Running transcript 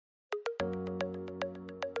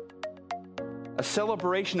a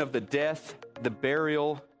celebration of the death, the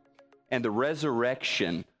burial, and the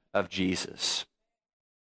resurrection of Jesus.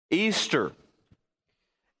 Easter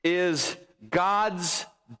is God's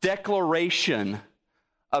declaration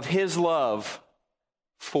of His love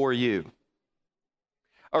for you.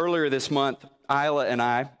 Earlier this month, Isla and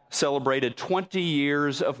I celebrated 20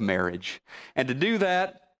 years of marriage. And to do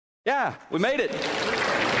that, we made it.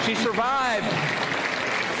 She survived.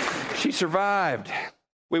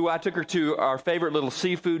 I took her to our favorite little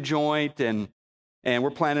seafood joint, and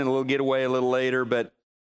we're planning a little getaway a little later. But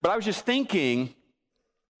I was just thinking,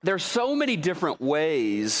 there's so many different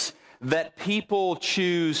ways that people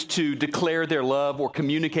choose to declare their love or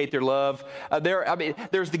communicate their love.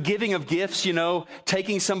 There's the giving of gifts,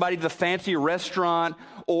 taking somebody to the fancy restaurant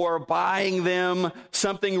or buying them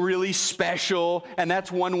something really special. And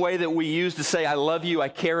that's one way that we use to say, I love you, I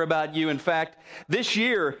care about you. In fact, this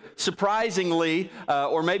year, surprisingly,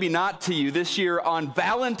 or maybe not to you, this year on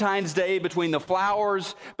Valentine's Day, between the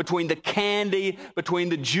flowers, between the candy, between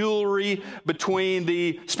the jewelry, between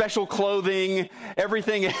the special clothing,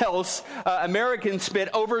 everything else, Americans spent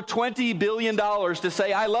over $20 billion to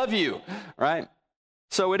say, I love you, right?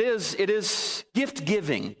 So it is gift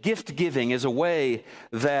giving. Gift giving is a way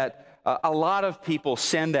that a lot of people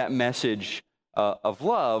send that message of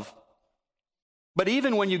love. But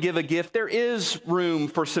even when you give a gift, there is room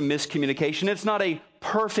for some miscommunication. It's not a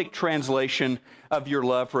perfect translation of your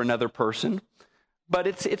love for another person, but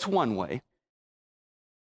it's one way.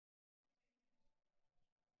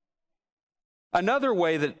 Another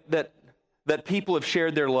way that people have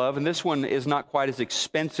shared their love, and this one is not quite as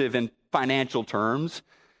expensive in financial terms,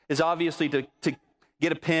 is obviously to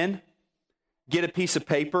get a pen, get a piece of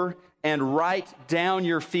paper, and write down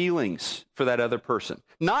your feelings for that other person.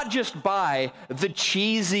 Not just buy the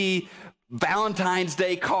cheesy Valentine's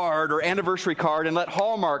Day card or anniversary card and let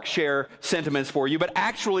Hallmark share sentiments for you, but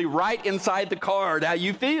actually write inside the card how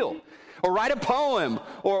you feel. Or write a poem,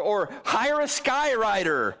 or hire a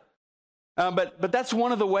skywriter. But that's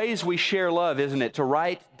one of the ways we share love, isn't it? To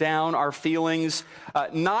write down our feelings.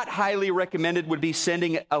 Not highly recommended would be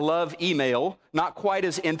sending a love email, not quite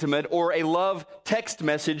as intimate, or a love text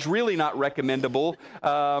message, really not recommendable.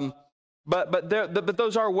 But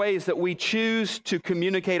those are ways that we choose to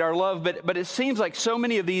communicate our love. But it seems like so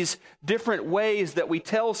many of these different ways that we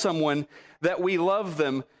tell someone that we love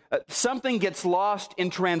them, something gets lost in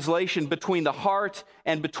translation between the heart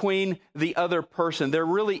and between the other person. There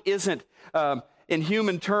really isn't, in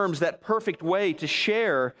human terms, that perfect way to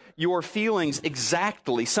share your feelings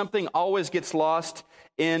exactly. Something always gets lost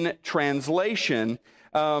in translation.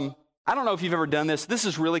 I don't know if you've ever done this. This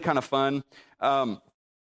is really kind of fun. Have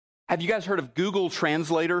you guys heard of Google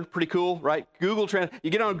Translator? Pretty cool, right? You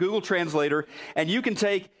get on Google Translator, and you can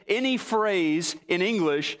take any phrase in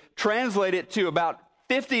English, translate it to about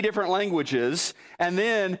 50 different languages, and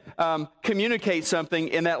then communicate something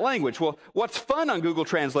in that language. Well, what's fun on Google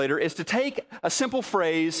Translator is to take a simple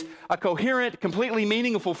phrase, a coherent, completely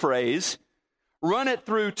meaningful phrase, run it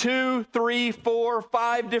through 2, 3, 4,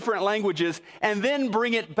 5 different languages, and then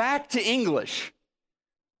bring it back to English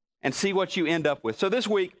and see what you end up with. So this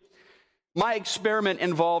week, my experiment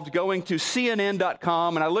involved going to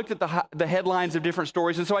CNN.com, and I looked at the headlines of different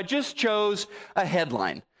stories, and so I just chose a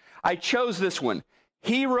headline. I chose this one: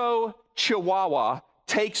 Hero Chihuahua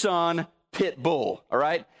takes on Pit Bull, all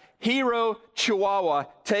right? Hero Chihuahua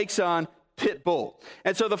takes on Pit Bull.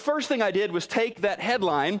 And so the first thing I did was take that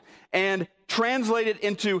headline and translate it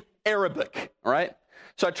into Arabic, all right?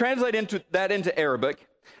 So I translated that into Arabic.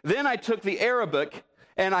 Then I took the Arabic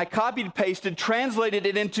and I copied, pasted, translated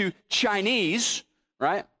it into Chinese,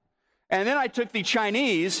 right? And then I took the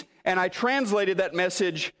Chinese and I translated that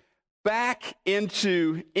message back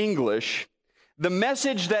into English. The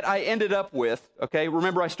message that I ended up with, okay,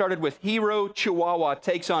 remember I started with Hero Chihuahua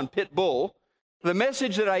takes on Pit Bull. The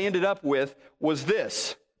message that I ended up with was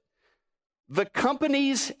this: the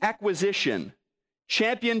company's acquisition,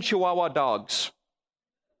 Champion Chihuahua Dogs.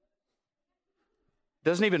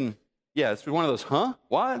 Doesn't even, it's one of those,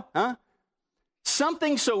 what,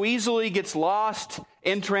 Something so easily gets lost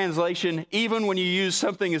in translation, even when you use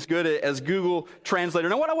something as good as Google Translator.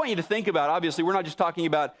 Now, what I want you to think about, obviously, we're not just talking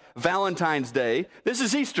about Valentine's Day. This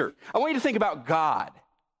is Easter. I want you to think about God,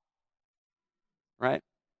 right?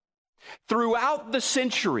 Throughout the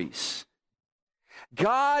centuries,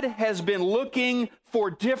 God has been looking for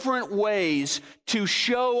different ways to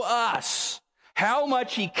show us how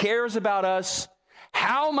much He cares about us,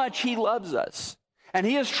 how much He loves us. And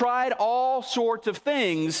He has tried all sorts of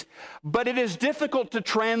things, but it is difficult to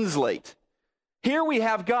translate. Here we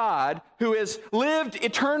have God who has lived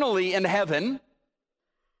eternally in heaven,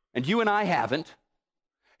 and you and I haven't.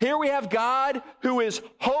 Here we have God who is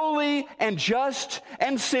holy and just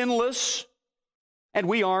and sinless, and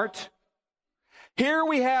we aren't. Here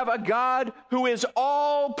we have a God who is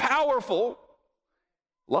all-powerful.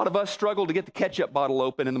 A lot of us struggle to get the ketchup bottle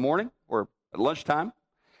open in the morning or at lunchtime.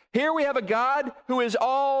 Here we have a God who is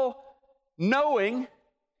all-knowing,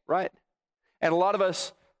 right? And a lot of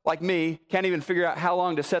us, like me, can't even figure out how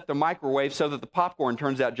long to set the microwave so that the popcorn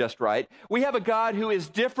turns out just right. We have a God who is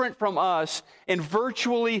different from us in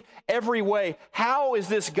virtually every way. How is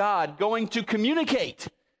this God going to communicate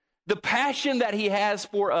the passion that he has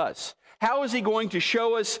for us? How is he going to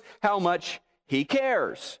show us how much he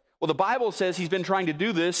cares? Well, the Bible says he's been trying to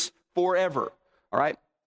do this forever, all right?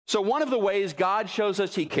 So one of the ways God shows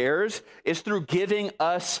us he cares is through giving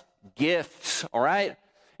us gifts, all right?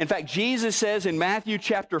 In fact, Jesus says in Matthew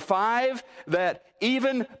chapter 5 that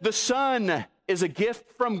even the sun is a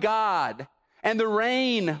gift from God. And the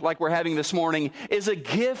rain, like we're having this morning, is a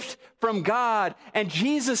gift from God. And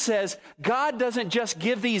Jesus says God doesn't just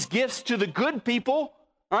give these gifts to the good people,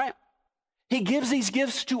 all right? He gives these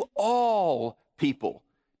gifts to all people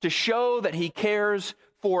to show that he cares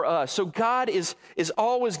for us. So God is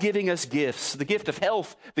always giving us gifts, the gift of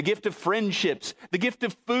health, the gift of friendships, the gift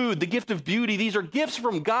of food, the gift of beauty. These are gifts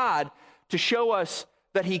from God to show us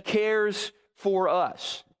that he cares for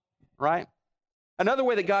us, right? Another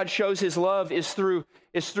way that God shows his love is through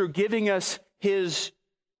giving us his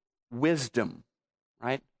wisdom,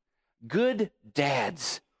 right? Good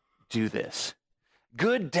dads do this.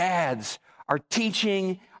 Good dads are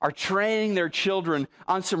teaching, are training their children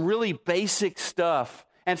on some really basic stuff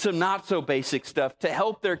and some not so basic stuff to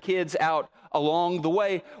help their kids out along the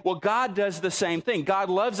way. Well, God does the same thing. God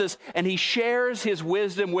loves us and he shares his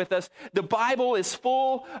wisdom with us. The Bible is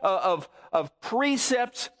full of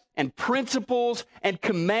precepts and principles and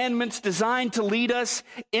commandments designed to lead us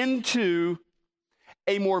into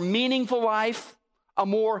a more meaningful life, a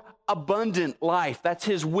more abundant life. That's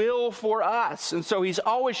his will for us. And so he's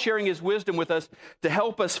always sharing his wisdom with us to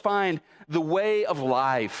help us find the way of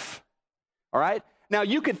life. All right? Now,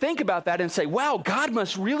 you could think about that and say, wow, God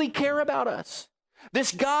must really care about us.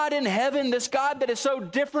 This God in heaven, this God that is so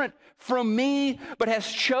different from me, but has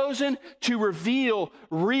chosen to reveal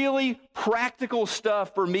really practical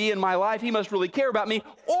stuff for me in my life. He must really care about me.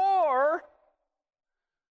 Or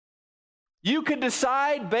you could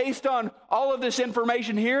decide based on all of this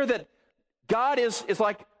information here that God is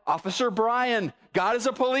like Officer Brian. God is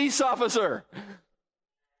a police officer.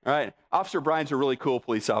 All right. Officer Brian's a really cool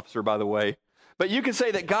police officer, by the way. But you could say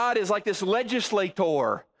that God is like this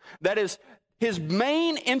legislator. That is, his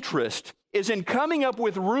main interest is in coming up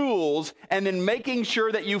with rules and then making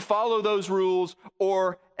sure that you follow those rules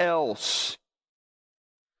or else.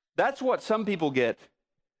 That's what some people get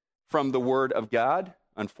from the Word of God,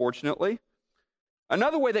 unfortunately.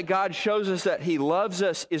 Another way that God shows us that he loves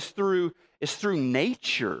us is through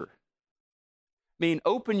nature. I mean,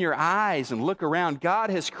 open your eyes and look around. God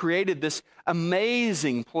has created this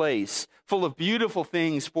amazing place full of beautiful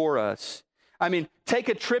things for us. I mean, take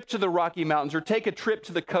a trip to the Rocky Mountains or take a trip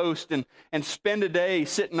to the coast and spend a day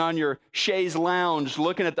sitting on your chaise lounge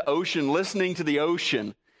looking at the ocean, listening to the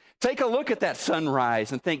ocean. Take a look at that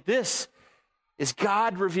sunrise and think, this is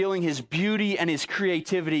God revealing his beauty and his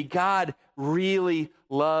creativity. God really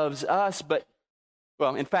loves us. But,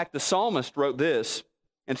 well, in fact, the psalmist wrote this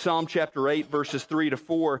in Psalm chapter 8, verses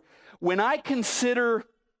 3-4. When I consider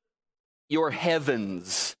your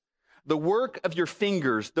heavens, the work of your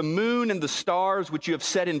fingers, the moon and the stars which you have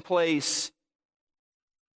set in place,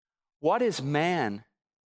 what is man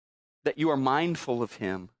that you are mindful of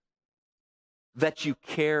him, that you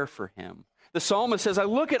care for him? The psalmist says, I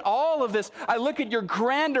look at all of this. I look at your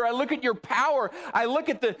grandeur. I look at your power. I look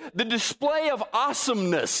at the display of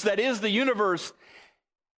awesomeness that is the universe.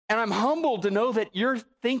 And I'm humbled to know that you're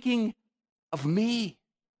thinking of me,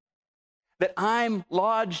 that I'm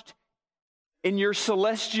lodged in your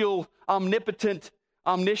celestial, omnipotent,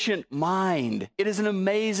 omniscient mind. It is an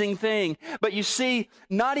amazing thing. But you see,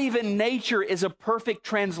 not even nature is a perfect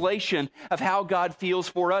translation of how God feels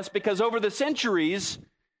for us, because over the centuries,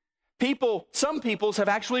 some peoples have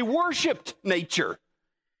actually worshiped nature.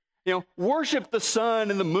 Worshiped the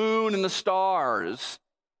sun and the moon and the stars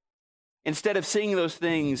instead of seeing those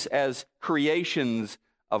things as creations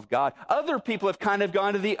of God. Other people have kind of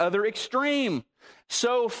gone to the other extreme.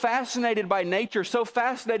 So fascinated by nature, so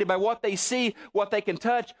fascinated by what they see, what they can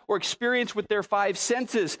touch or experience with their five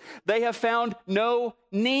senses, they have found no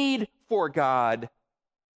need for God.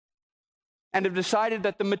 and have decided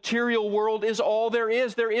that the material world is all there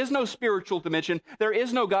is. There is no spiritual dimension. There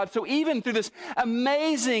is no God. So even through this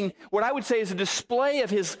amazing, what I would say is a display of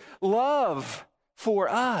his love for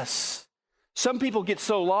us, some people get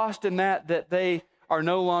so lost in that they are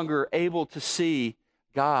no longer able to see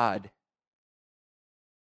God.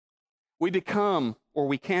 We become, or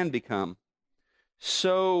we can become,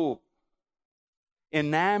 so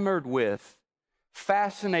enamored with,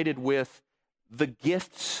 fascinated with the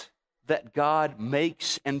gifts that God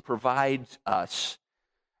makes and provides us,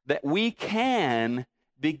 that we can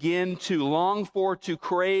begin to long for, to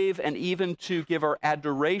crave, and even to give our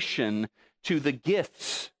adoration to the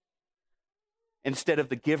gifts instead of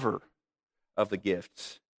the giver of the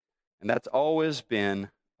gifts. And that's always been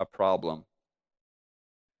a problem.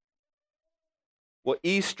 Well,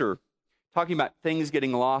 Easter, talking about things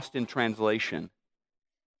getting lost in translation,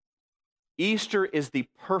 Easter is the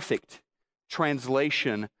perfect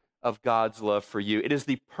translation of God's love for you. It is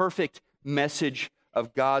the perfect message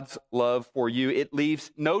of God's love for you. It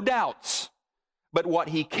leaves no doubts but what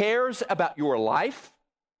he cares about your life,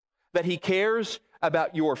 that he cares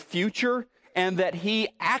about your future, and that he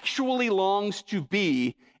actually longs to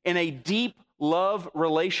be in a deep love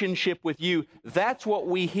relationship with you. That's what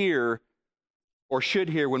we hear, or should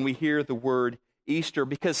hear, when we hear the word Easter.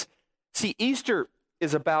 Because, see, Easter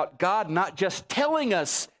is about God not just telling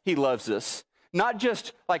us he loves us, not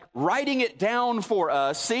just like writing it down for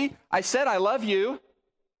us. See, I said I love you.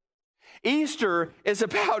 Easter is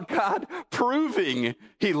about God proving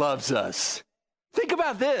he loves us. Think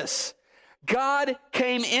about this. God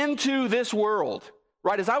came into this world,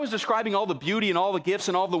 right? As I was describing all the beauty and all the gifts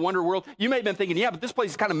and all the wonder world, you may have been thinking, yeah, but this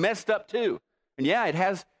place is kind of messed up too. And yeah, it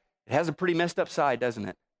has a pretty messed up side, doesn't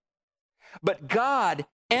it? But God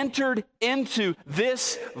entered into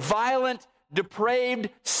this violent, depraved,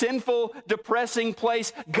 sinful, depressing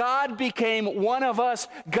place. God became one of us.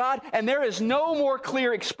 God, and there is no more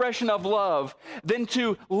clear expression of love than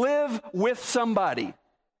to live with somebody,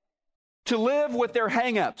 to live with their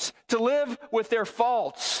hang-ups, to live with their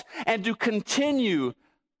faults, and to continue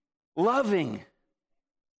loving.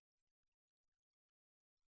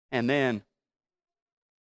 And then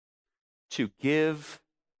to give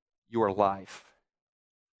your life,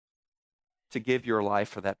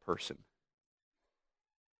 for that person.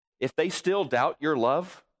 If they still doubt your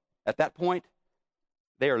love at that point,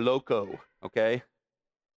 they are loco, okay?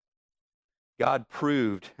 God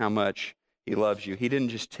proved how much he loves you. He didn't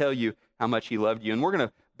just tell you how much he loved you. And we're going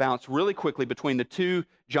to bounce really quickly between the two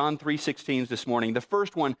John 3:16s this morning. The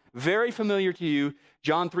first one, very familiar to you,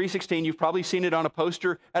 John 3:16. You've probably seen it on a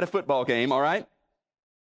poster at a football game, all right?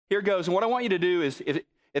 Here goes. And what I want you to do is, if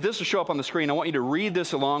this will show up on the screen, I want you to read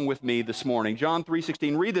this along with me this morning. John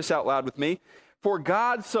 3:16, read this out loud with me. For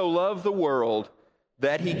God so loved the world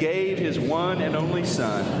that he gave his one and only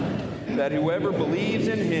Son, that whoever believes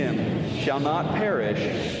in him shall not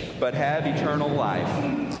perish, but have eternal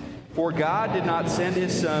life. For God did not send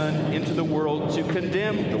his Son into the world to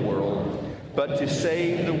condemn the world, but to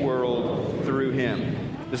save the world through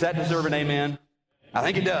him. Does that deserve an amen? I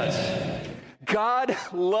think it does. God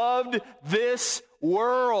loved this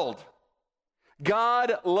world.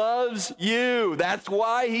 God loves you. That's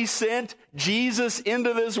why he sent Jesus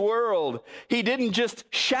into this world. He didn't just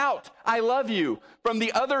shout, I love you, from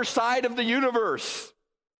the other side of the universe.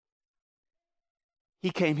 He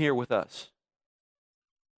came here with us.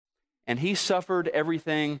 And he suffered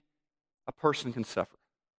everything a person can suffer,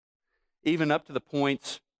 even up to the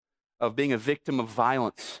points of being a victim of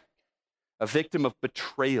violence, a victim of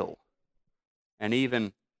betrayal, and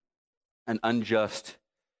even an unjust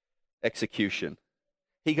execution.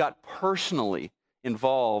 He got personally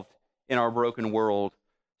involved in our broken world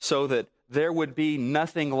so that there would be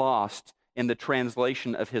nothing lost in the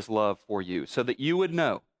translation of his love for you, so that you would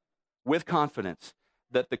know with confidence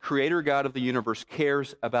that the Creator God of the universe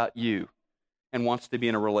cares about you and wants to be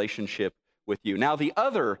in a relationship with you. Now, the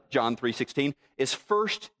other John 3:16 is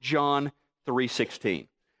 1 John 3:16.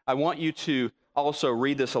 I want you to also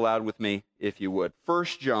read this aloud with me, if you would.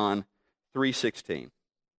 1 John 3:16.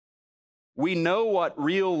 We know what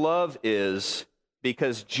real love is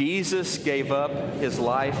because Jesus gave up his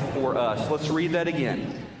life for us. Let's read that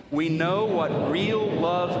again. We know what real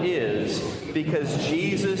love is because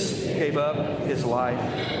Jesus gave up his life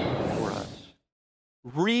for us.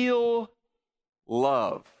 Real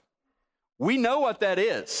love. We know what that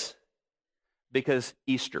is because of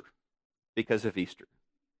Easter.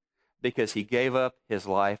 Because he gave up his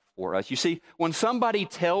life for us. You see, when somebody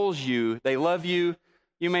tells you they love you,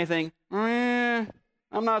 you may think, I'm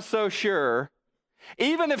not so sure.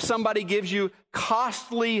 Even if somebody gives you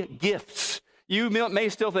costly gifts, You may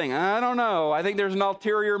still think, I don't know, I think there's an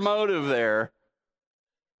ulterior motive there.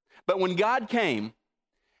 But when God came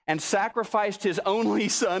and sacrificed his only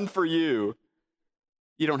son for you,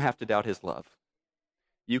 you don't have to doubt his love.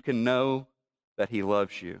 You can know that he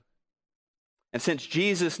loves you. And since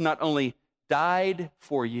Jesus not only died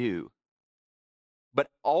for you, but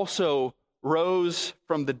also rose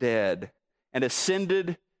from the dead and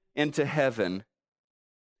ascended into heaven,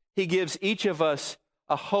 he gives each of us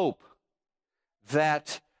a hope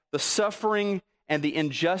that the suffering and the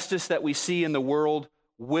injustice that we see in the world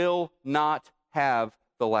will not have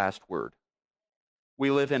the last word. We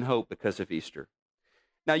live in hope because of Easter.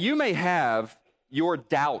 Now, you may have your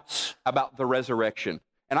doubts about the resurrection,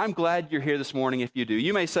 and I'm glad you're here this morning if you do.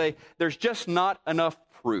 You may say, there's just not enough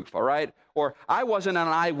proof, all right? Or, I wasn't an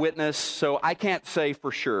eyewitness, so I can't say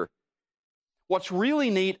for sure. What's really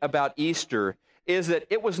neat about Easter is that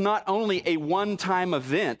it was not only a one-time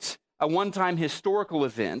event, a one-time historical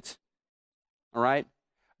event, all right?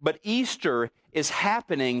 But Easter is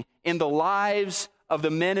happening in the lives of the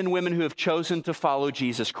men and women who have chosen to follow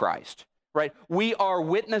Jesus Christ, right? We are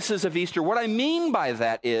witnesses of Easter. What I mean by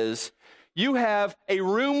that is you have a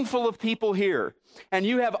room full of people here, and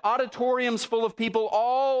you have auditoriums full of people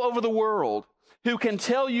all over the world who can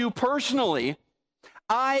tell you personally,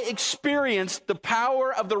 I experienced the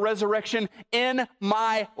power of the resurrection in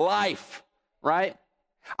my life, right?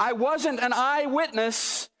 I wasn't an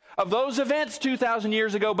eyewitness of those events 2,000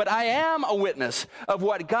 years ago, but I am a witness of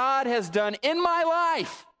what God has done in my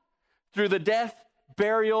life through the death,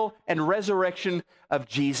 burial, and resurrection of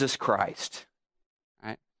Jesus Christ. All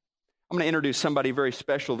right? I'm going to introduce somebody very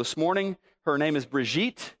special this morning. Her name is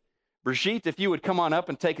Brigitte. Brigitte, if you would come on up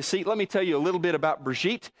and take a seat, let me tell you a little bit about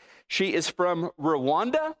Brigitte. She is from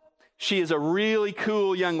Rwanda. She is a really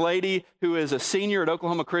cool young lady who is a senior at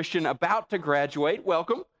Oklahoma Christian, about to graduate.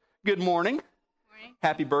 Welcome. Good morning.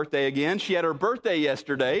 Happy birthday again. She had her birthday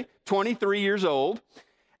yesterday, 23 years old,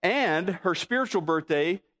 and her spiritual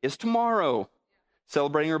birthday is tomorrow,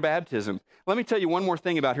 celebrating her baptism. Let me tell you one more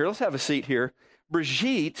thing about her. Let's have a seat here.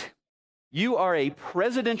 Brigitte, you are a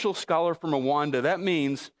presidential scholar from Rwanda. That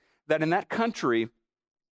means that in that country,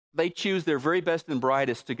 they choose their very best and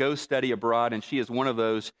brightest to go study abroad, and she is one of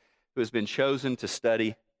those who has been chosen to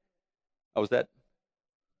study. Oh, was that?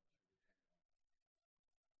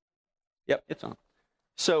 Yep, it's on.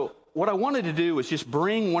 So what I wanted to do was just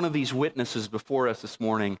bring one of these witnesses before us this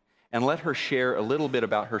morning and let her share a little bit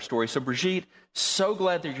about her story. So Brigitte, so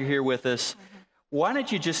glad that you're here with us. Why don't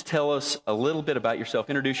you just tell us a little bit about yourself,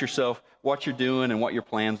 introduce yourself, what you're doing, and what your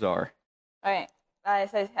plans are. All right.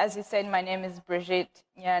 As you said, my name is Brigitte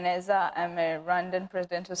Nyaneza. I'm a Rwandan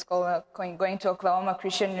presidential scholar going to Oklahoma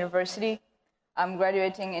Christian University. I'm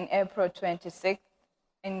graduating in April 26th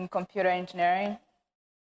in computer engineering.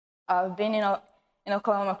 I've been in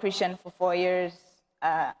Oklahoma Christian for 4 years.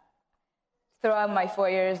 Throughout my 4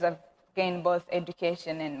 years, I've gained both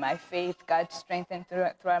education and my faith. God strengthened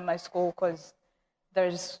throughout my school because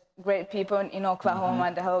there's great people in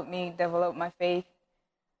Oklahoma that helped me develop my faith.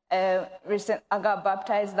 I got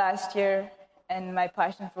baptized last year, and my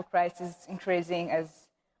passion for Christ is increasing as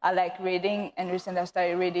I like reading. And recently, I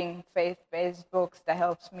started reading faith-based books that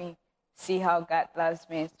helps me see how God loves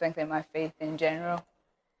me and strengthen my faith in general.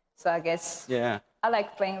 So I guess I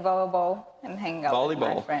like playing volleyball and hanging out with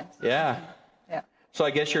my friends. Yeah. Yeah. So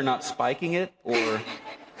I guess you're not spiking it, or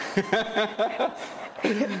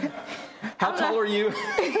how tall are you?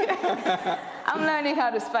 I'm learning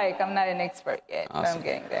how to spike. I'm not an expert yet, Awesome. but I'm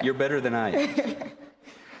getting there. You're better than I am.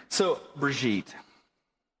 So, Brigitte,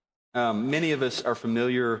 many of us are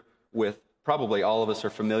familiar with, probably all of us are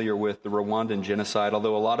familiar with the Rwandan genocide,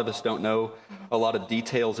 although a lot of us don't know a lot of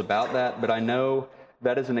details about that. But I know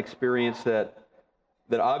that is an experience that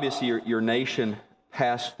obviously your nation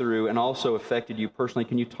passed through and also affected you personally.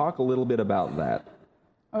 Can you talk a little bit about that?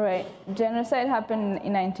 All right. Genocide happened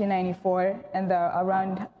in 1994, and there are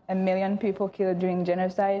around 1 million people killed during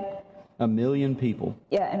genocide. 1 million people?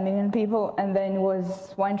 Yeah, 1 million people. And then it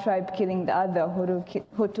was one tribe killing the other,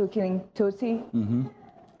 Hutu killing Tutsi. Mm-hmm.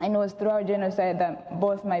 And it was throughout genocide that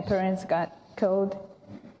both my parents got killed.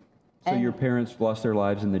 So your parents lost their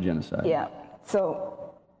lives in the genocide? Yeah.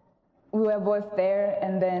 So we were both there,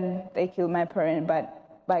 and then they killed my parents,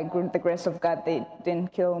 but by the grace of God, they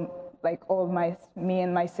didn't kill me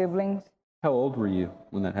and my siblings. How old were you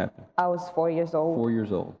when that happened? I was 4 years old. 4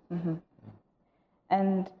 years old. Mm-hmm.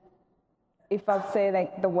 And if I'd say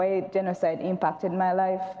the way genocide impacted my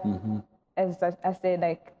life, as I said,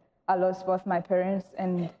 I lost both my parents,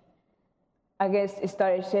 and I guess it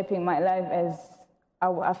started shaping my life as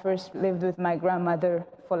I first lived with my grandmother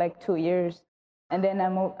for 2 years. And then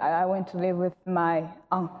I went to live with my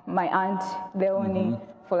aunt, Leonie,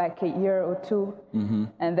 for like a year or two.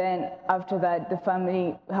 And then after that, the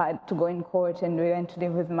family had to go in court, and we went to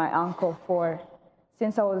live with my uncle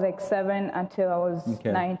since I was like 7 until I was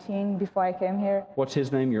 19 before I came here. What's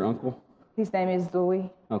his name, your uncle? His name is Louis.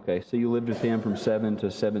 Okay, so you lived with him from 7 to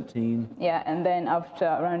 17? Yeah, and then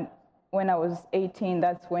when I was 18,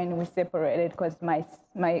 that's when we separated because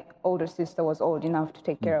my older sister was old enough to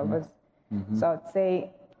take care of us. So I'd say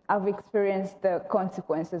I've experienced the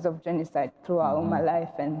consequences of genocide throughout my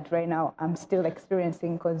life, and right now I'm still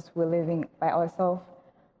experiencing because we're living by ourselves.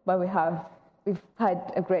 But we've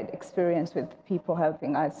had a great experience with people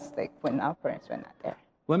helping us, like when our parents were not there.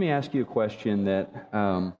 Let me ask you a question that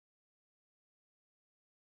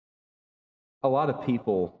a lot of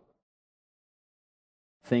people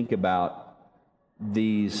think about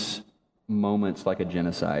these moments like a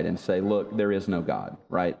genocide and say, look, there is no God,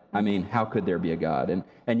 right? I mean, how could there be a God?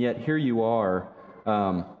 And yet here you are,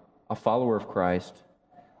 a follower of Christ,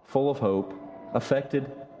 full of hope, affected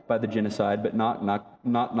by the genocide, but not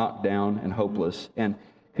knocked down and hopeless. And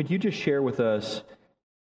could you just share with us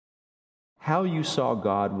how you saw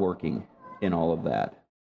God working in all of that?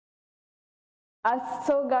 I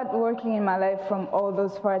saw God working in my life from all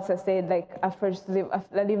those parts. I said, like, I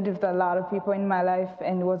lived with a lot of people in my life,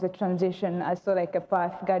 and it was a transition. I saw like a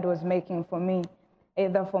path God was making for me,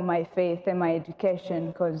 either for my faith and my education,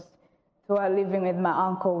 because throughout living with my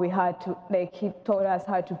uncle, we had to, like, he taught us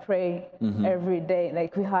how to pray every day.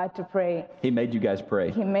 Like, we had to pray. He made you guys pray.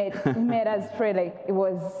 He made us pray. Like, it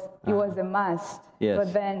was a must. Yes.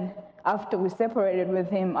 But then after we separated with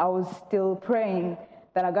him, I was still praying.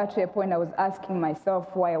 That I got to a point I was asking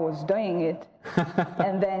myself why I was doing it,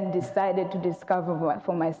 and then decided to discover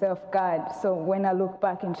for myself God. So when I look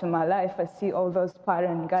back into my life, I see all those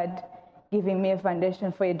patterns, God giving me a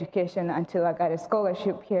foundation for education until I got a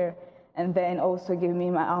scholarship here, and then also give me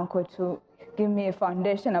my uncle to give me a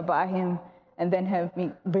foundation about him, and then help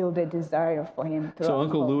me build a desire for him. So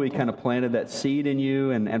Uncle Louis kind of planted that seed in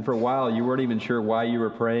you, and for a while you weren't even sure why you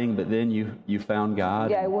were praying, but then you found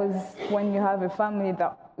God. Yeah, it was when you have a family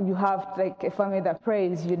that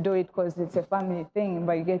prays, you do it because it's a family thing,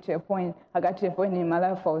 but you get to a point, I got to a point in my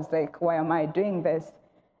life, I was like, why am I doing this?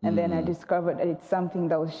 And then I discovered that it's something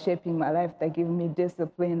that was shaping my life, that gave me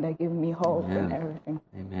discipline, that gave me hope and everything.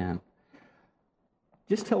 Amen.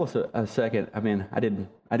 Just tell us a second. I mean, I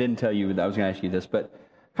didn't tell you that I was going to ask you this, but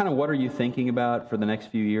kind of what are you thinking about for the next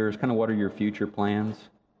few years? Kind of what are your future plans?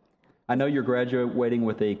 I know you're graduating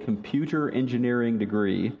with a computer engineering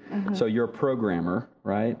degree, so you're a programmer,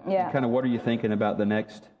 right? Yeah. Kind of what are you thinking about the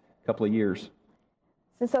next couple of years?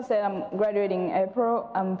 Since I said I'm graduating in April,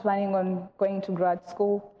 I'm planning on going to grad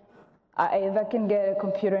school. I either can get a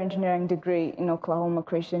computer engineering degree in Oklahoma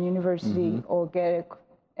Christian University or get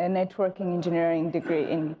a networking engineering degree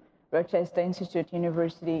in Rochester Institute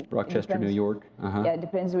University. Rochester, New York. Yeah, it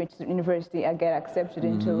depends which university I get accepted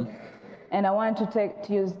into. And I want to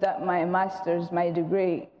use my master's, my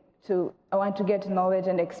degree, I want to get knowledge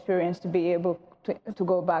and experience to be able to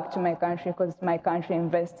go back to my country, because my country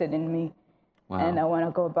invested in me. Wow. And I want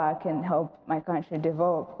to go back and help my country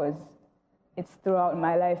develop, because it's throughout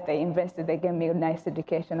my life they invested, they gave me a nice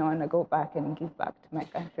education. I want to go back and give back to my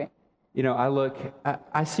country. You know,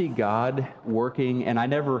 I see God working, and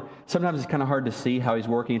sometimes it's kind of hard to see how he's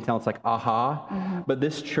working until it's like, aha. But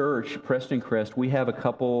this church, Preston Crest, we have a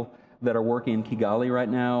couple that are working in Kigali right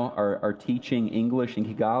now, are teaching English in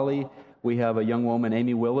Kigali. We have a young woman,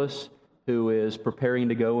 Amy Willis, who is preparing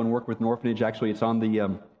to go and work with an orphanage. Actually, it's on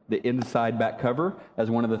the inside back cover as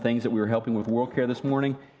one of the things that we were helping with World Care this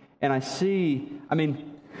morning. And I just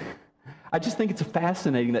think it's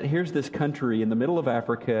fascinating that here's this country in the middle of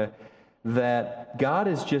Africa that God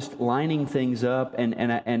is just lining things up,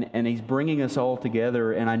 and he's bringing us all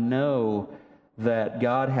together. And I know that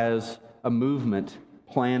God has a movement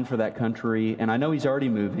planned for that country, and I know he's already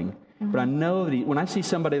moving. But I know that when I see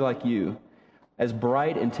somebody like you, as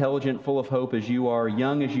bright, intelligent, full of hope as you are,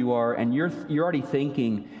 young as you are, and you're already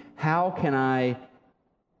thinking, how can I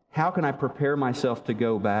prepare myself to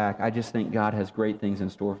go back? I just think God has great things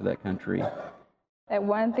in store for that country.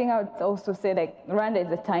 One thing I would also say, like, Rwanda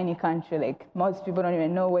is a tiny country. Like, most people don't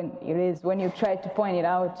even know when it is. When you try to point it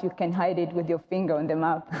out, you can hide it with your finger on the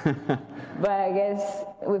map. But I guess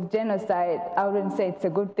with genocide, I wouldn't say it's a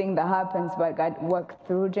good thing that happens, but God worked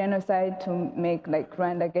through genocide to make, like,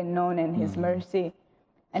 Rwanda get known and his mercy.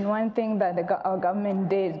 And one thing that our government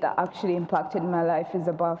did that actually impacted my life is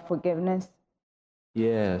about forgiveness.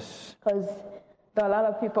 Yes. Because there are a lot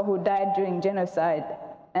of people who died during genocide,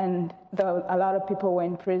 and a lot of people were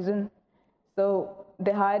in prison. So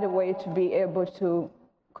they had a way to be able to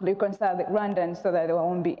reconcile the Rwandans so that there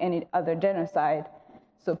won't be any other genocide.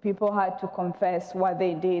 So people had to confess what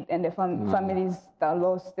they did, and the families that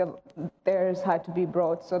lost theirs had to be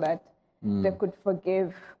brought so that they could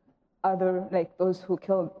forgive other, like those who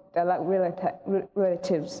killed their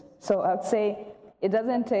relatives. So I'd say it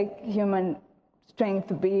doesn't take human strength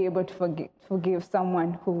to be able to forgive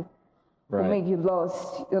someone who made you lose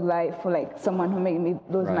your life, or like someone who made me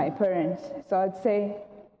lose my parents. So I'd say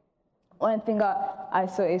one thing I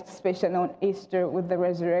saw, especially on Easter with the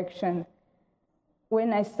resurrection,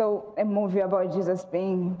 when I saw a movie about Jesus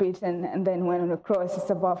being beaten and then went on the cross, it's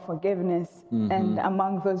about forgiveness. And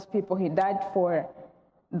among those people he died for,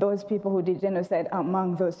 those people who did genocide are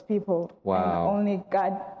among those people. Wow. And only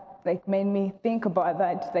God made me think about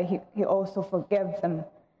that he also forgave them.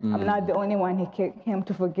 I'm not the only one. He came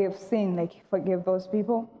to forgive sin, he forgave those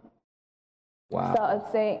people. Wow. So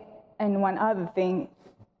I'd say, and one other thing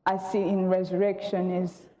I see in resurrection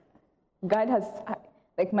is God has,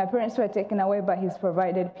 my parents were taken away, but he's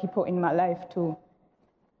provided people in my life to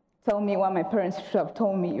tell me what my parents should have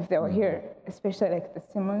told me if they were here, especially the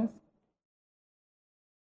Simmons.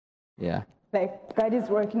 Yeah. God is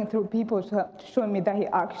working through people to show me that he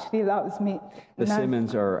actually loves me. The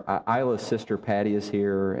Simmons are, Isla's sister Patty is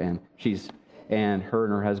here, and her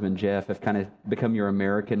and her husband Jeff have kind of become your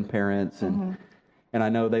American parents, and I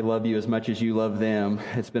know they love you as much as you love them.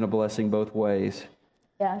 It's been a blessing both ways.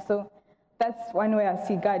 Yeah, so that's one way I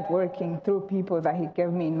see God working through people that he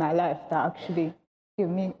gave me in my life that actually give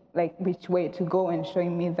me which way to go and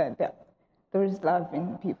showing me that there is love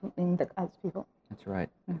in people, in God's people. That's right.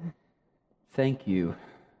 Thank you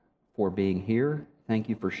for being here. Thank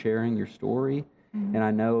you for sharing your story. And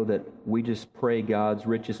I know that we just pray God's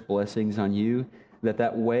richest blessings on you,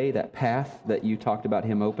 that way, that path that you talked about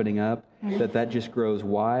him opening up, that just grows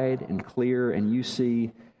wide and clear, and you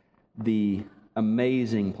see the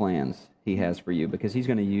amazing plans he has for you, because he's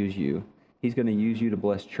going to use you. He's going to use you to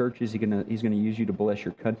bless churches. He's going to use you to bless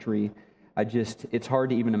your country. It's hard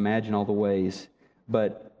to even imagine all the ways,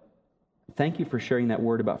 but thank you for sharing that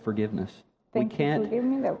word about forgiveness. We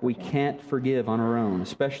can't forgive on our own,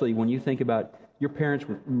 especially when you think about your parents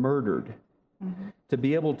were murdered. To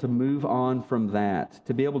be able to move on from that,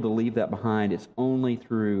 to be able to leave that behind, it's only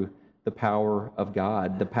through the power of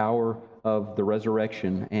God, the power of the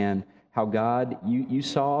resurrection, and how God, you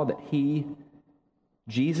saw that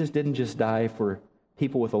Jesus didn't just die for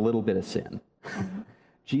people with a little bit of sin.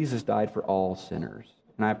 Jesus died for all sinners.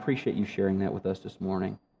 And I appreciate you sharing that with us this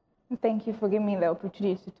morning. Thank you for giving me the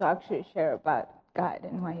opportunity to actually share about God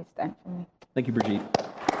and what he's done for me. Thank you, Brigitte.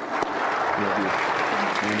 Love you.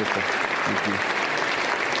 Wonderful. Thank you.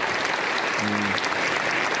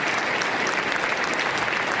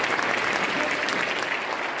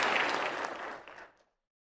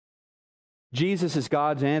 Jesus is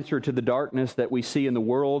God's answer to the darkness that we see in the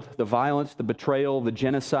world, the violence, the betrayal, the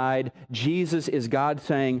genocide. Jesus is God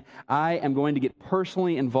saying, I am going to get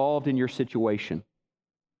personally involved in your situation.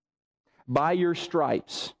 By your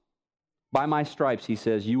stripes, by my stripes, he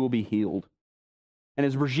says, you will be healed. And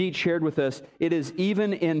as Brigitte shared with us, it is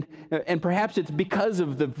even in, and perhaps it's because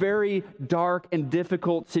of the very dark and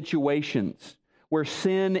difficult situations where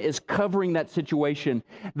sin is covering that situation,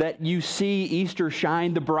 that you see Easter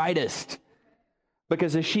shine the brightest.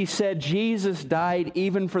 Because as she said, Jesus died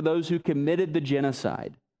even for those who committed the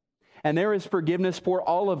genocide. And there is forgiveness for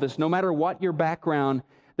all of us, no matter what your background.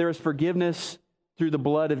 There is forgiveness through the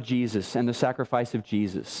blood of Jesus and the sacrifice of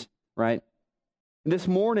Jesus, right? This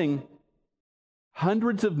morning,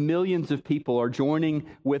 hundreds of millions of people are joining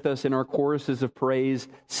with us in our choruses of praise,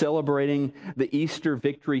 celebrating the Easter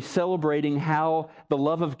victory, celebrating how the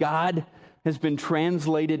love of God has been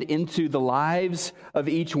translated into the lives of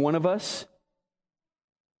each one of us.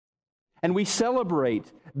 And we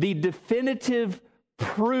celebrate the definitive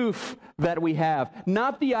proof that we have,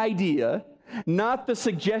 not the idea, not the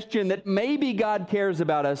suggestion that maybe God cares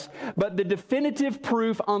about us, but the definitive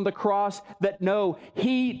proof on the cross that no,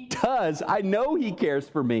 he does. I know he cares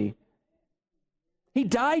for me. He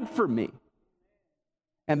died for me.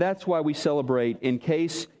 And that's why we celebrate, in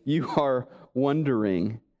case you are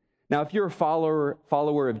wondering. Now, if you're a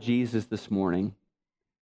follower of Jesus this morning,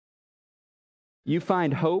 you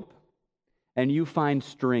find hope and you find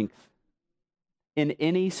strength in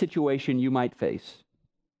any situation you might face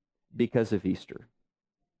because of Easter.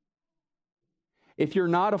 If you're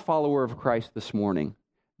not a follower of Christ this morning,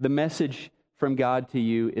 the message from God to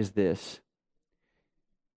you is this: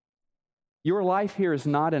 your life here is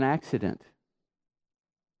not an accident.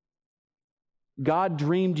 God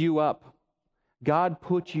dreamed you up. God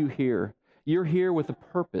put you here. You're here with a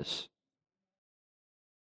purpose.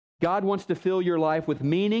 God wants to fill your life with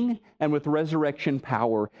meaning and with resurrection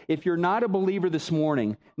power. If you're not a believer this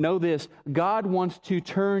morning, know this: God wants to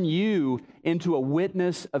turn you into a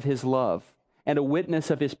witness of His love and a witness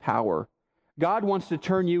of His power. God wants to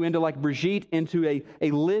turn you into, like Brigitte, into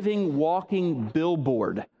a living, walking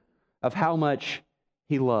billboard of how much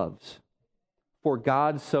He loves. For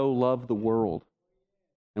God so loved the world.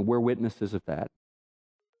 And we're witnesses of that.